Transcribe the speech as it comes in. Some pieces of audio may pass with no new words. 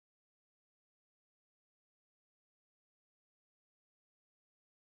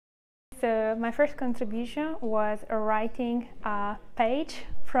So my first contribution was writing a page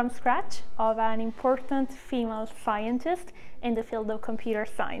from scratch of an important female scientist in the field of computer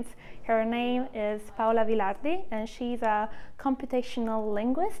science. Her name is Paola Velardi, and she's a computational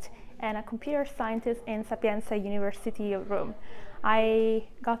linguist and a computer scientist in Sapienza University of Rome. I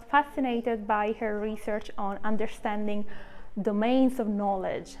got fascinated by her research on understanding domains of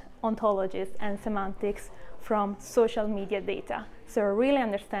knowledge, ontologies, and semantics from social media data. So really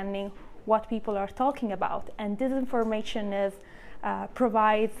understanding what people are talking about, and this information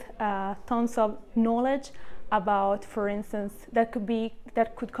provides tons of knowledge about, for instance, that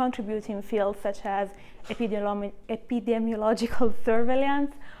could contribute in fields such as epidemiological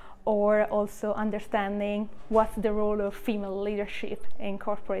surveillance, or also understanding what's the role of female leadership in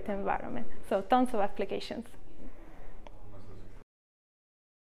corporate environment. So tons of applications.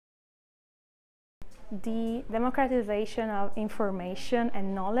 The democratization of information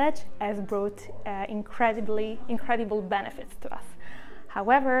and knowledge has brought incredible benefits to us.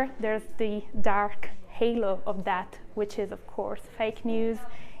 However, there's the dark halo of that, which is of course fake news,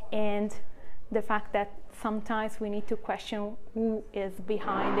 and the fact that sometimes we need to question who is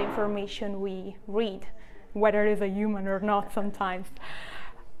behind the information we read, whether it is a human or not sometimes.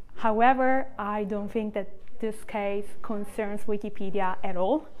 However, I don't think that this case concerns Wikipedia at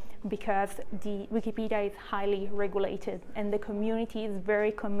all, because the Wikipedia is highly regulated and the community is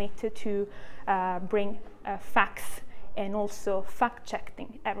very committed to bring facts and also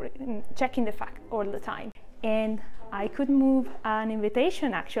checking the fact all the time. And I could move an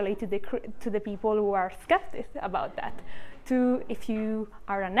invitation actually to the people who are skeptics about that. If you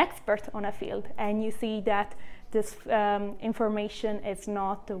are an expert on a field and you see that this information is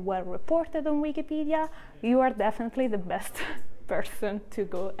not well reported on Wikipedia, you are definitely the best person to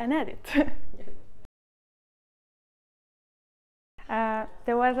go and edit.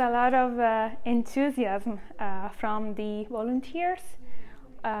 There was a lot of enthusiasm from the volunteers,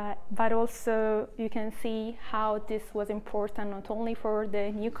 but also you can see how this was important not only for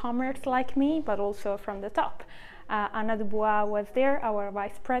the newcomers like me, but also from the top. Anna Dubois was there, our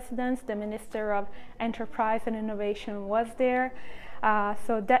vice president, the Minister of Enterprise and Innovation was there.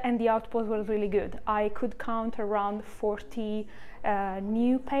 And the output was really good. I could count around 40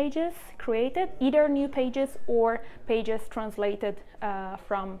 new pages created, either new pages or pages translated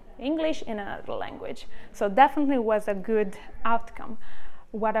from English in another language. So definitely was a good outcome.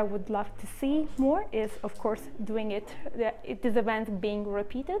 What I would love to see more is, of course, doing this event being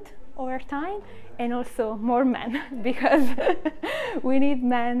repeated over time, and also more men, because we need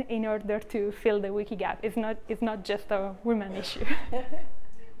men in order to fill the WikiGap. It's not just a women issue.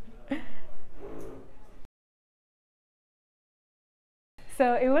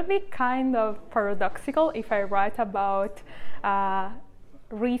 So it would be kind of paradoxical if I write about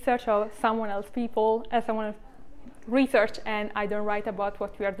research of someone else's research and I don't write about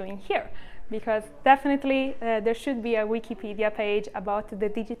what we are doing here, because definitely there should be a Wikipedia page about the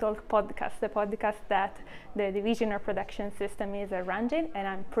digital podcast, the podcast that the Division of Production System is arranging, and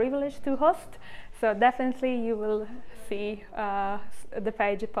I'm privileged to host. So definitely you will see the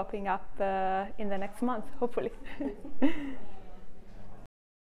page popping up in the next month, hopefully.